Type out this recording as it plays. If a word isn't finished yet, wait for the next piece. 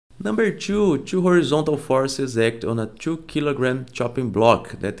Number 2, two horizontal forces act on a 2-kilogram chopping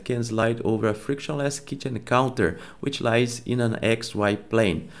block that can slide over a frictionless kitchen counter which lies in an XY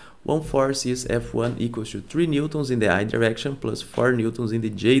plane. One force is F1 equals to 3 newtons in the I direction plus 4 newtons in the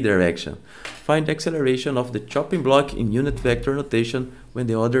J direction. Find the acceleration of the chopping block in unit vector notation when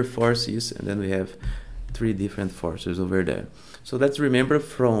the other force is, and then we have 3 different forces over there. So let's remember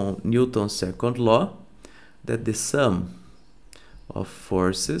from Newton's second law that the sum of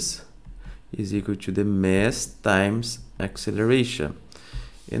forces is equal to the mass times acceleration.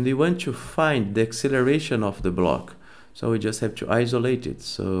 And we want to find the acceleration of the block. So we just have to isolate it.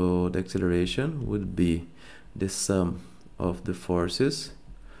 So the acceleration would be the sum of the forces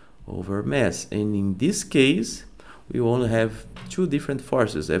over mass. And in this case, we only have 2 different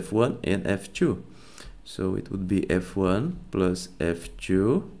forces, F1 and F2. So it would be F1 plus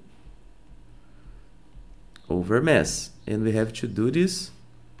F2 over mass. And we have to do this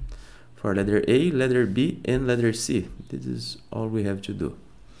for letter A, letter B, and letter C. This is all we have to do.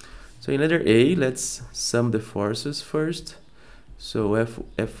 So in letter A, let's sum the forces first. So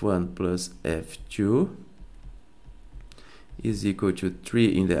F1 plus F2 is equal to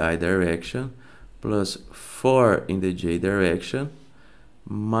 3 in the I direction plus 4 in the J direction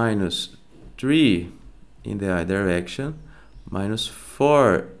minus 3 in the I direction minus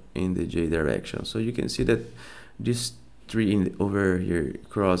 4 in the J direction. So you can see that this 3 over here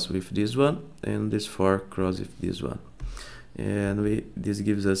cross with this one, and this 4 cross with this one, and this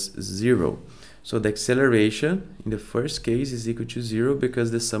gives us 0. So the acceleration in the first case is equal to 0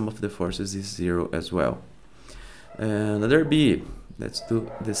 because the sum of the forces is 0 as well. Another B, let's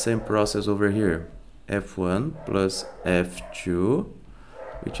do the same process over here. F1 plus F2,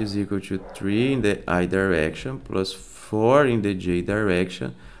 which is equal to 3 in the I direction plus 4 in the J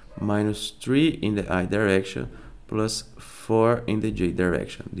direction minus 3 in the I direction plus 4 in the J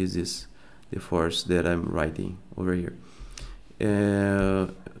direction. This is the force that I'm writing over here.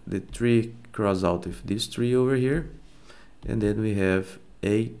 The 3 cross out with this 3 over here, and then we have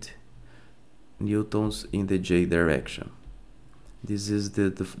 8 newtons in the J direction. This is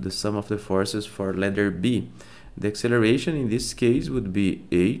the sum of the forces for letter B. The acceleration in this case would be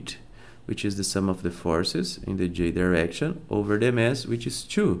 8, which is the sum of the forces in the J direction, over the mass, which is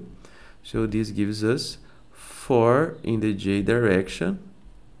 2. So this gives us 4 in the J direction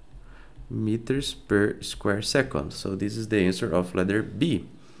meters per square second. So this is the answer of letter B.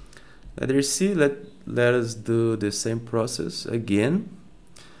 Letter C, let us do the same process again.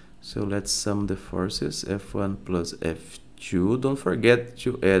 So let's sum the forces, F1 plus F2. Don't forget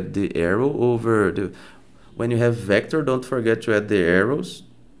to add the arrow over the... When you have vector, don't forget to add the arrows,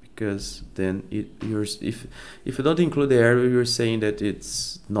 because then if you don't include the arrow, you're saying that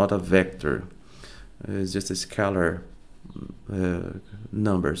it's not a vector. It's just a scalar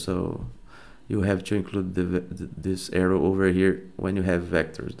number. So you have to include this arrow over here when you have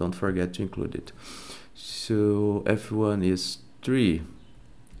vectors. Don't forget to include it. So F1 is 3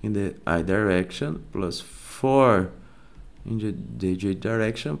 in the I direction plus 4 in the J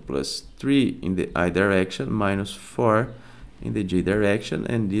direction plus 3 in the I direction minus 4 in the J direction,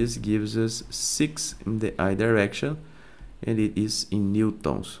 and this gives us 6 in the I direction, and it is in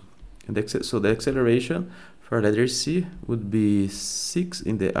newtons. And so the acceleration for letter C would be 6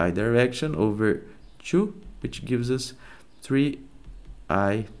 in the I direction over 2, which gives us 3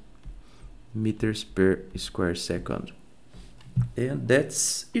 I meters per square second. And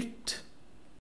that's it.